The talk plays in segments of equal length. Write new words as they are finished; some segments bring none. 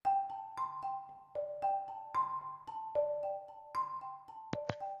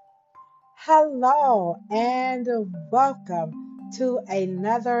Hello and welcome to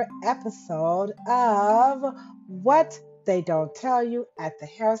another episode of What They Don't Tell You at the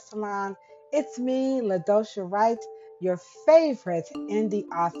Hair Salon. It's me, LaDosha Wright, your favorite indie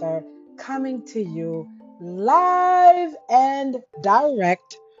author, coming to you live and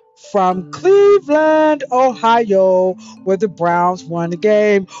direct from Cleveland, Ohio, where the Browns won the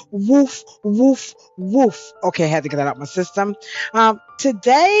game. Woof, woof, woof. Okay, I had to get that out of my system.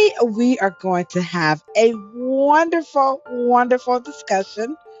 Today, we are going to have a wonderful, wonderful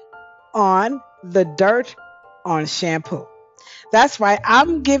discussion on the dirt on shampoo. That's right,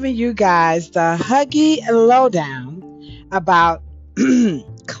 I'm giving you guys the huggy lowdown about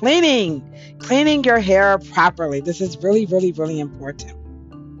cleaning your hair properly. This is really, really, really important.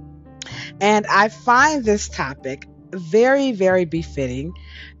 And I find this topic very, very befitting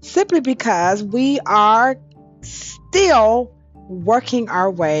simply because we are still working our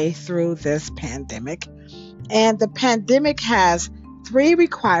way through this pandemic. And the pandemic has three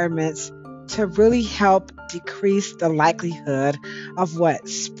requirements to really help decrease the likelihood of what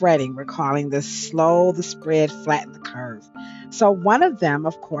spreading. We're calling this slow the spread, flatten the curve. So one of them,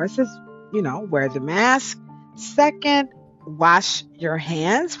 of course, is wear the mask. Second, wash your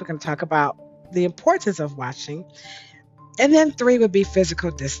hands. We're going to talk about the importance of washing. And then three would be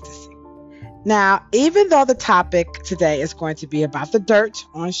physical distancing. Now, even though the topic today is going to be about the dirt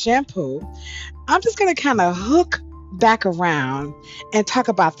on shampoo, I'm just going to kind of hook back around and talk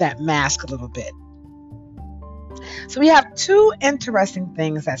about that mask a little bit. So we have two interesting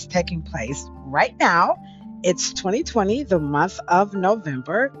things that's taking place right now. It's 2020, the month of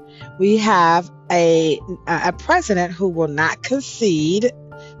November. We have a president who will not concede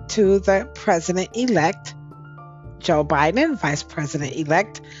to the president-elect, Joe Biden, Vice President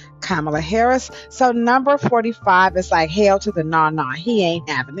elect Kamala Harris. So number 45 is like hail to the nah, he ain't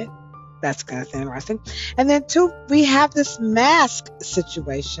having it. That's kind of interesting. And then two, we have this mask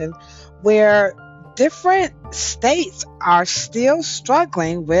situation where different states are still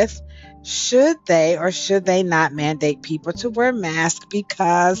struggling with should they or should they not mandate people to wear masks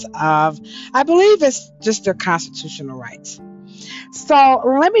because of, I believe it's just their constitutional rights. So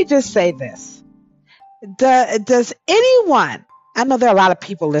let me just say this. Does anyone, I know there are a lot of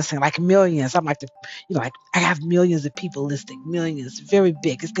people listening, like millions. I'm like, like I have millions of people listening, millions, very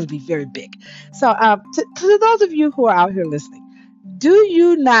big. It's going to be very big. So to those of you who are out here listening, do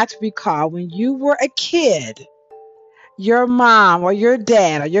you not recall when you were a kid, your mom or your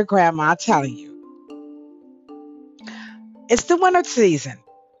dad or your grandma telling you, it's the winter season.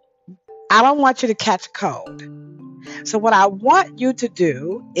 I don't want you to catch a cold. So what I want you to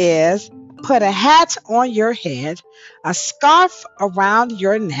do is put a hat on your head, a scarf around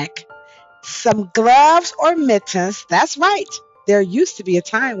your neck, some gloves or mittens. That's right. There used to be a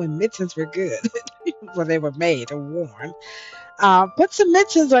time when mittens were good, when they were made or worn. Put some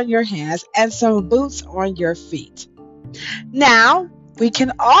mittens on your hands and some boots on your feet. Now, we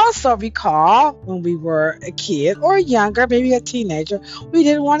can also recall when we were a kid or younger, maybe a teenager, we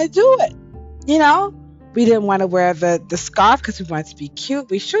didn't want to do it. You know, we didn't want to wear the scarf because we wanted to be cute.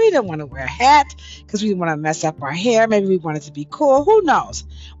 We sure didn't want to wear a hat because we didn't want to mess up our hair. Maybe we wanted to be cool. Who knows?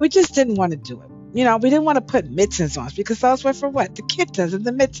 We just didn't want to do it. We didn't want to put mittens on because those were for what? The kittens and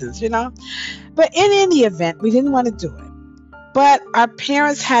the mittens. But in any event, we didn't want to do it. But our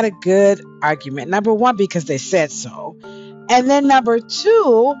parents had a good argument. Number one, because they said so. And then number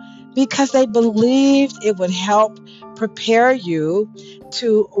two, because they believed it would help prepare you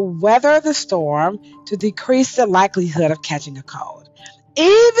to weather the storm, to decrease the likelihood of catching a cold.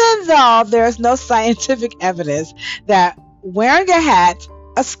 Even though there's no scientific evidence that wearing a hat,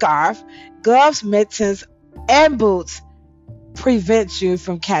 a scarf, gloves, mittens, and boots prevents you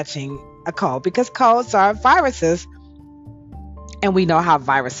from catching a cold, because colds are viruses, and we know how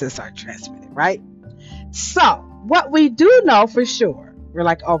viruses are transmitted, right? So, what we do know for sure, we're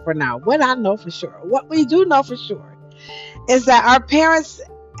like Oprah now, what I know for sure, what we do know for sure is that our parents,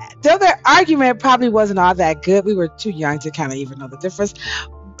 though their argument probably wasn't all that good, we were too young to kind of even know the difference.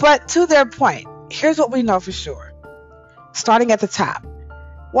 But to their point, here's what we know for sure. Starting at the top,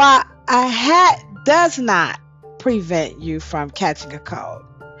 while a hat does not prevent you from catching a cold,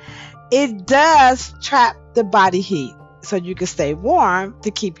 it does trap the body heat so you can stay warm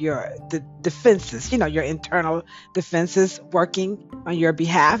to keep the defenses, your internal defenses working on your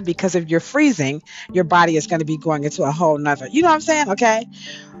behalf. Because if you're freezing, your body is going to be going into a whole nother, you know what I'm saying? Okay.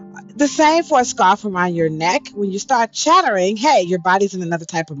 The same for a scarf around your neck. When you start chattering, hey, your body's in another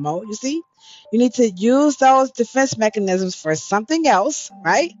type of mode, you see? You need to use those defense mechanisms for something else,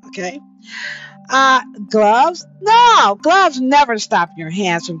 right? Okay. Gloves? No, gloves never stop your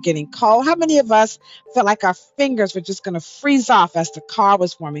hands from getting cold. How many of us felt like our fingers were just going to freeze off as the car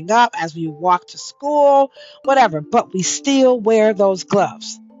was warming up, as we walked to school, whatever, but we still wear those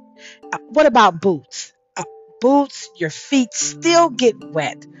gloves? What about boots? Boots, your feet still get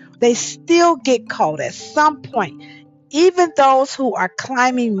wet. They still get cold at some point. Even those who are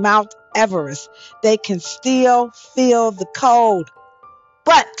climbing Mount Everest, they can still feel the cold.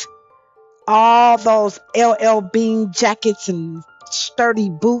 But all those LL Bean jackets and sturdy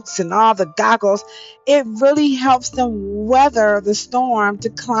boots and all the goggles, it really helps them weather the storm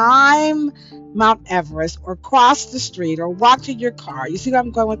to climb Mount Everest or cross the street or walk to your car. You see where I'm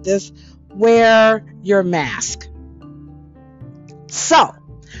going with this? Wear your mask. So,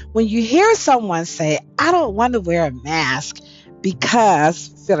 when you hear someone say, I don't want to wear a mask because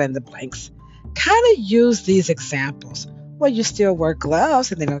fill in the blanks, kind of use these examples. Well, you still wear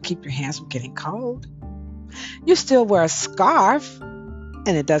gloves and they don't keep your hands from getting cold. You still wear a scarf and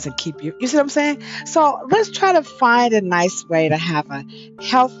it doesn't keep you. You see what I'm saying? So let's try to find a nice way to have a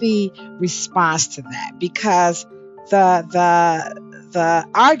healthy response to that, because the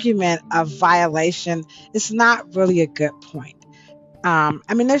argument of violation is not really a good point.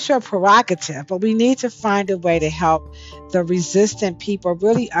 I mean, that's your prerogative, but we need to find a way to help the resistant people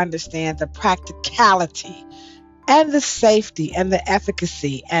really understand the practicality and the safety and the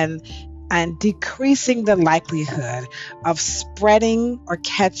efficacy and decreasing the likelihood of spreading or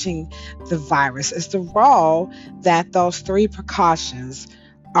catching the virus is the role that those three precautions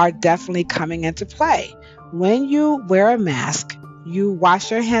are definitely coming into play. When you wear a mask, you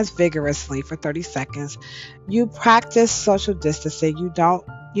wash your hands vigorously for 30 seconds. You practice social distancing. You don't,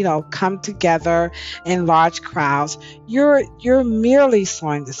 come together in large crowds. You're merely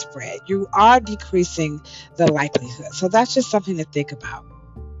slowing the spread. You are decreasing the likelihood. So that's just something to think about.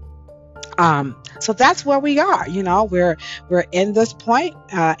 So that's where we are. We're in this point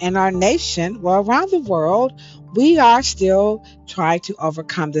in our nation, well, around the world. We are still trying to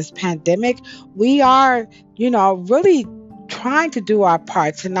overcome this pandemic. We are, really trying to do our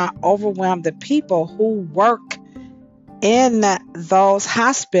part to not overwhelm the people who work in those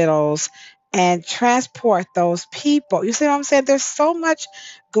hospitals and transport those people. You see what I'm saying? There's so much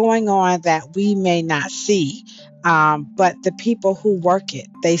going on that we may not see. But the people who work it,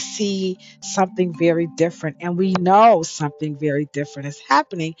 they see something very different. And we know something very different is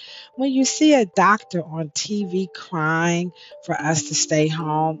happening when you see a doctor on TV crying for us to stay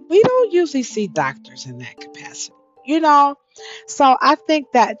home. We don't usually see doctors in that capacity. You know, so I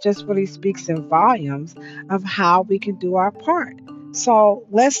think that just really speaks in volumes of how we can do our part. So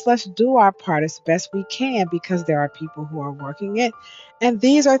let's do our part as best we can, because there are people who are working it, and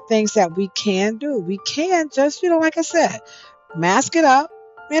these are things that we can do. We can just, like I said, mask it up,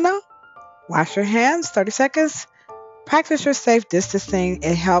 wash your hands 30 seconds, practice your safe distancing.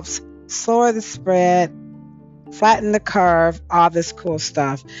 It helps slower the spread, flatten the curve, all this cool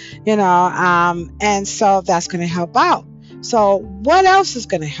stuff, and so that's going to help out. So what else is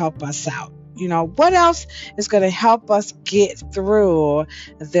going to help us out? What else is going to help us get through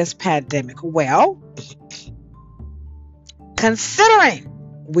this pandemic? Well, considering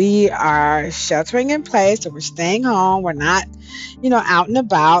we are sheltering in place, so we're staying home, we're not, out and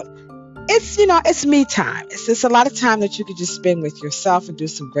about. It's me time. It's just a lot of time that you could just spend with yourself and do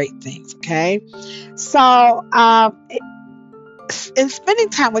some great things. Okay. So, in spending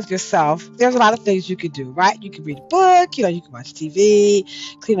time with yourself, there's a lot of things you could do, right? You can read a book, you can watch TV,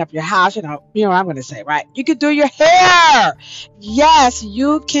 clean up your house, you know what I'm going to say, right? You can do your hair. Yes,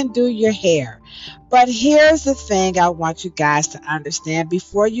 you can do your hair. But here's the thing I want you guys to understand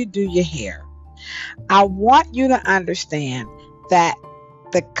before you do your hair. I want you to understand that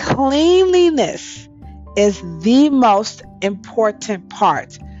the cleanliness is the most important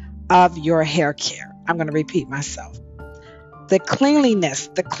part of your hair care. I'm going to repeat myself. The cleanliness,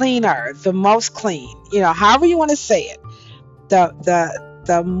 the cleaner, the most clean, however you want to say it.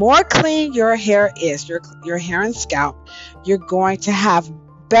 The more clean your hair is, your hair and scalp, you're going to have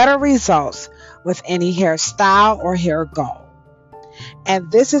better results with any hairstyle or hair goal.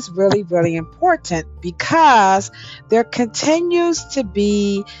 And this is really, really important because there continues to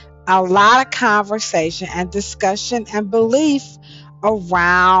be a lot of conversation and discussion and belief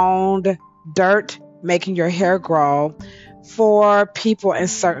around dirt making your hair grow for people in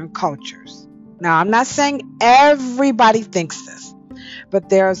certain cultures. Now, I'm not saying everybody thinks this, but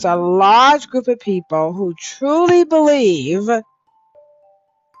there's a large group of people who truly believe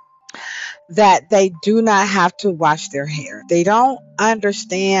that they do not have to wash their hair. They don't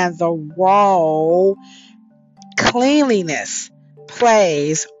understand the role cleanliness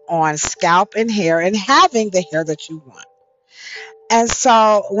plays on scalp and hair and having the hair that you want. And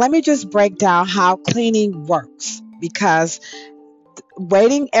so let me just break down how cleaning works, because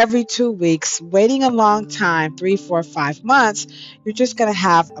waiting every 2 weeks, waiting a long time, 3, 4, 5 months, you're just going to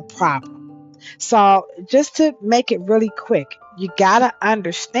have a problem. So just to make it really quick, you got to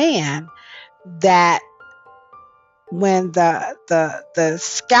understand that when the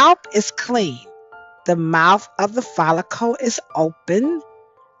scalp is clean, the mouth of the follicle is open,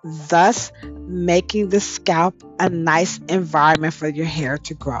 thus making the scalp a nice environment for your hair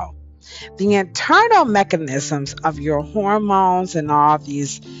to grow. The internal mechanisms of your hormones and all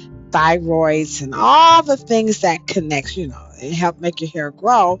these thyroids and all the things that connects, and help make your hair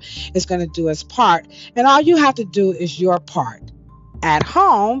grow is going to do its part. And all you have to do is your part at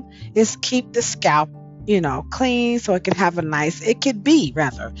home is keep the scalp, clean, so it can have it could be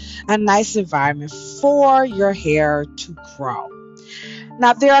rather a nice environment for your hair to grow.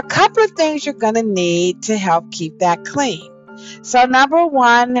 Now, there are a couple of things you're going to need to help keep that clean. So, number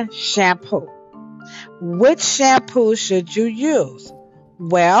one, shampoo. Which shampoo should you use?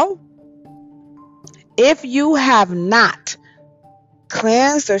 Well, if you have not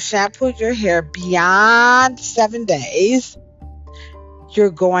cleansed or shampooed your hair beyond 7 days, you're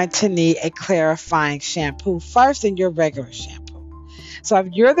going to need a clarifying shampoo first than your regular shampoo. So if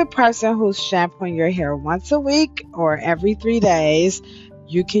you're the person who's shampooing your hair once a week or every 3 days,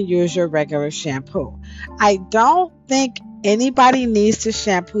 you can use your regular shampoo. I don't think anybody needs to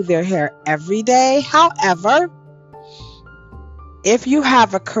shampoo their hair every day. However, if you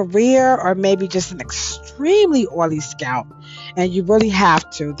have a career or maybe just an extremely oily scalp and you really have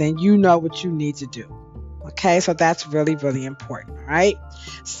to, then you know what you need to do. Okay, so that's really, really important, right?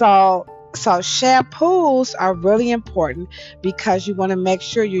 So shampoos are really important because you want to make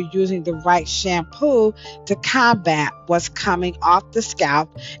sure you're using the right shampoo to combat what's coming off the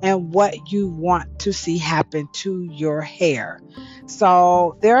scalp and what you want to see happen to your hair.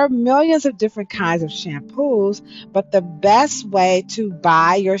 So there are millions of different kinds of shampoos, but the best way to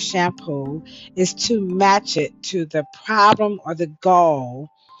buy your shampoo is to match it to the problem or the goal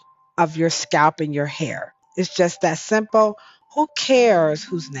of your scalp and your hair. It's just that simple. Who cares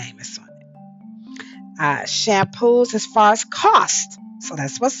whose name is on it? Shampoos as far as cost. So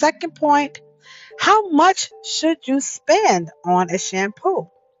that's my second point. How much should you spend on a shampoo?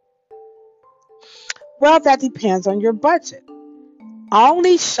 Well, that depends on your budget.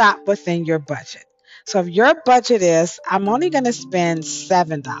 Only shop within your budget. So if your budget is, I'm only going to spend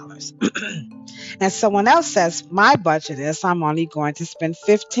 $7, and someone else says, my budget is, I'm only going to spend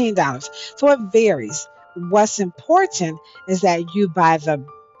 $15. So it varies. What's important is that you buy the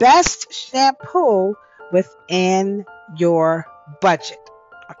best shampoo within your budget.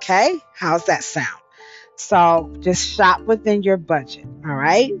 Okay? How's that sound? So just shop within your budget. All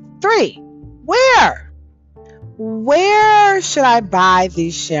right? 3, where? Where should I buy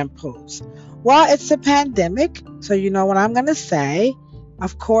these shampoos? Well, it's a pandemic, so you know what I'm going to say.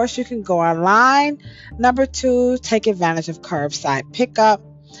 Of course, you can go online. Number 2, take advantage of curbside pickup.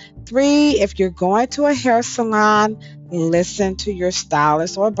 3, if you're going to a hair salon, listen to your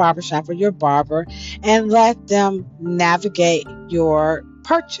stylist or barbershop or your barber and let them navigate your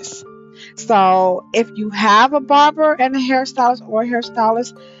purchase. So if you have a barber and a hairstylist or a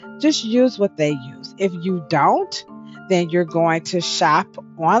hairstylist, just use what they use. If you don't, then you're going to shop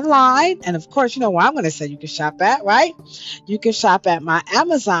online. And of course, you know where I'm going to say you can shop at, right? You can shop at my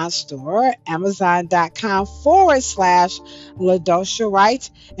Amazon store, amazon.com/LaDosha Wright,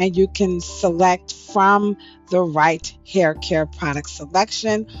 and you can select from the right hair care product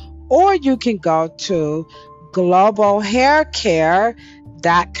selection, or you can go to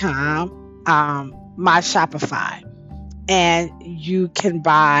globalhaircare.com, my Shopify, and you can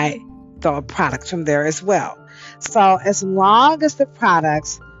buy the products from there as well. So as long as the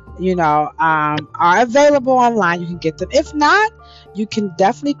products, are available online, you can get them. If not, you can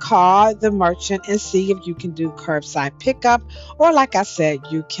definitely call the merchant and see if you can do curbside pickup, or like I said,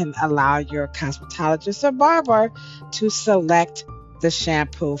 you can allow your cosmetologist or barber to select the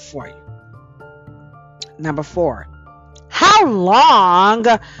shampoo for you. Number 4, how long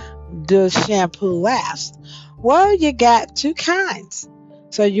does shampoo last? Well, you got 2 kinds.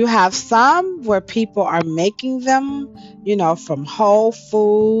 So you have some where people are making them, from whole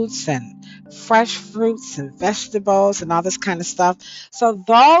foods and fresh fruits and vegetables and all this kind of stuff. So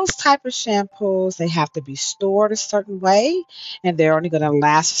those type of shampoos, they have to be stored a certain way, and they're only going to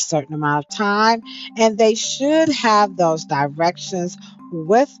last a certain amount of time. And they should have those directions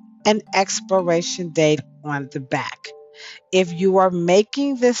with an expiration date on the back. If you are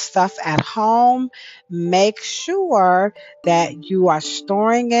making this stuff at home, make sure that you are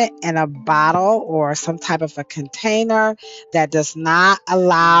storing it in a bottle or some type of a container that does not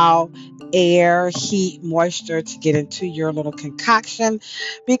allow air, heat, moisture to get into your little concoction.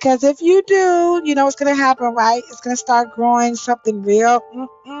 Because if you do, you know what's going to happen, right? It's going to start growing something real.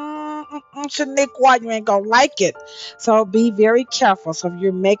 Shaniqua, you ain't going to like it. So be very careful. So if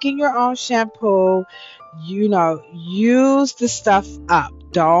you're making your own shampoo, use the stuff up.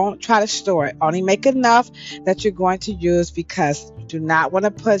 Don't try to store it. Only make enough that you're going to use because you do not want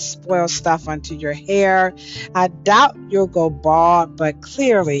to put spoiled stuff onto your hair. I doubt you'll go bald, but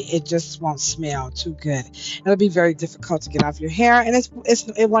clearly it just won't smell too good. It'll be very difficult to get off your hair, and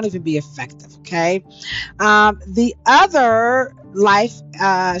it won't even be effective. Okay. The other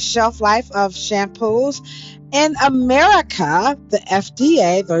shelf life of shampoos in America, the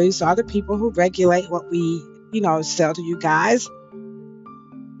FDA, those are the people who regulate what we, sell to you guys,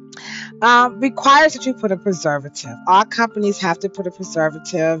 requires that you put a preservative. All companies have to put a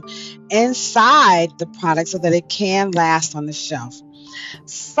preservative inside the product so that it can last on the shelf.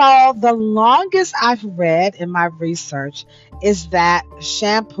 So the longest I've read in my research is that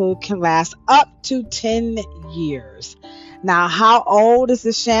shampoo can last up to 10 years. Now, how old is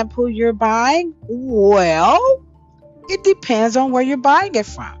the shampoo you're buying? Well, it depends on where you're buying it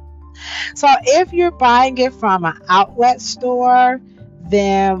from. So if you're buying it from an outlet store,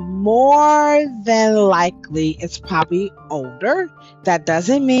 then more than likely it's probably older. That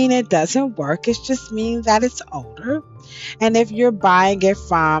doesn't mean it doesn't work. It just means that it's older. And if you're buying it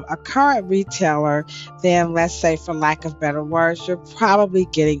from a current retailer, then let's say, for lack of better words, you're probably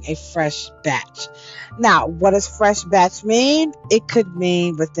getting a fresh batch. Now, what does fresh batch mean? It could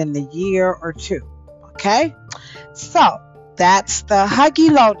mean within a year or two. Okay? So that's the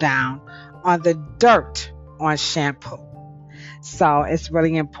Huggy Lowdown on the dirt on shampoo. So it's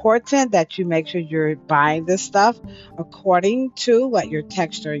really important that you make sure you're buying this stuff according to what your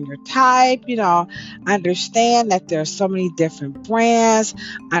texture and your type. Understand that there are so many different brands.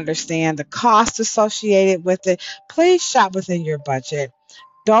 Understand the cost associated with it. Please shop within your budget.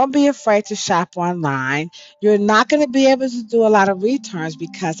 Don't be afraid to shop online. You're not going to be able to do a lot of returns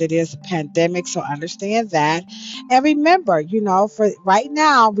because it is a pandemic, so understand that. And remember, for right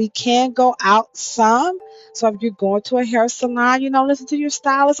now, we can go out some. So if you're going to a hair salon, listen to your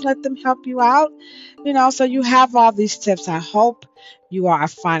stylist, let them help you out. So you have all these tips. I hope you are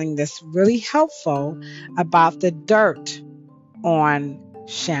finding this really helpful about the dirt on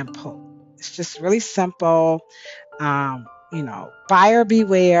shampoo. It's just really simple. Buyer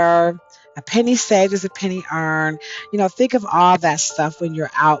beware. A penny saved is a penny earned. Think of all that stuff when you're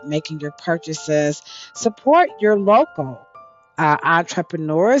out making your purchases. Support your local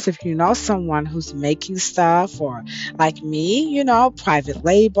entrepreneurs. If you know someone who's making stuff, or like me, private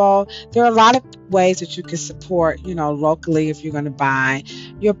label, there are a lot of ways that you can support, locally if you're going to buy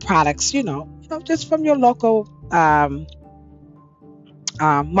your products, just from your local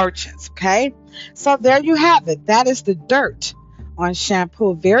merchants. Okay. So there you have it. That is the dirt on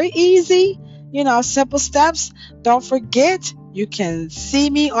shampoo. Very easy, simple steps. Don't forget, you can see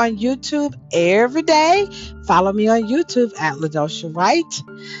me on YouTube every day. Follow me on YouTube at LaDosha Wright.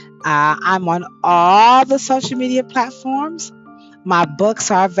 I'm on all the social media platforms. My books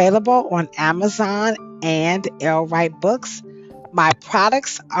are available on Amazon and L Wright Books. My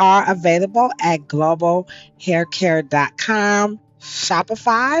products are available at globalhaircare.com,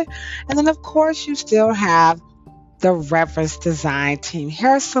 Shopify, and then of course you still have the Reverence Design Team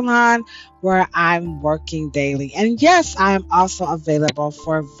Hair Salon, where I'm working daily. And yes, I am also available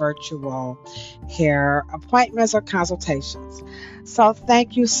for virtual hair appointments or consultations. So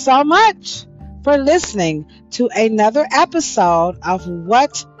thank you so much for listening to another episode of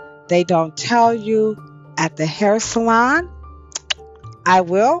What They Don't Tell You at the Hair Salon. I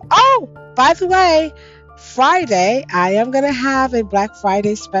will. Oh, by the way, Friday, I am going to have a Black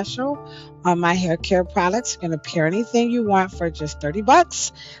Friday special on my hair care products. You can pair anything you want for just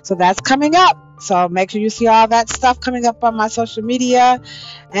 $30. So that's coming up. So make sure you see all that stuff coming up on my social media.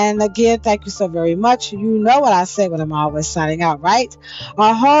 And again, thank you so very much. You know what I say when I'm always signing out, right?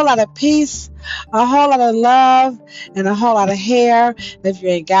 A whole lot of peace, a whole lot of love, and a whole lot of hair. And if you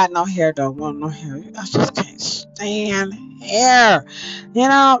ain't got no hair, don't want no hair, I just can't stand hair.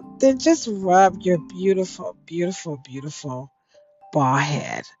 Then just rub your beautiful, beautiful, beautiful bald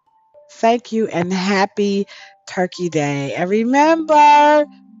head. Thank you and happy Turkey Day. And remember,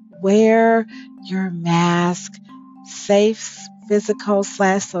 wear your mask, safe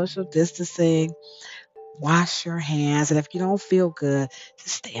physical/social distancing. Wash your hands. And if you don't feel good,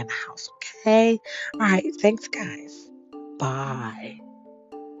 just stay in the house, okay? All right. Thanks, guys. Bye.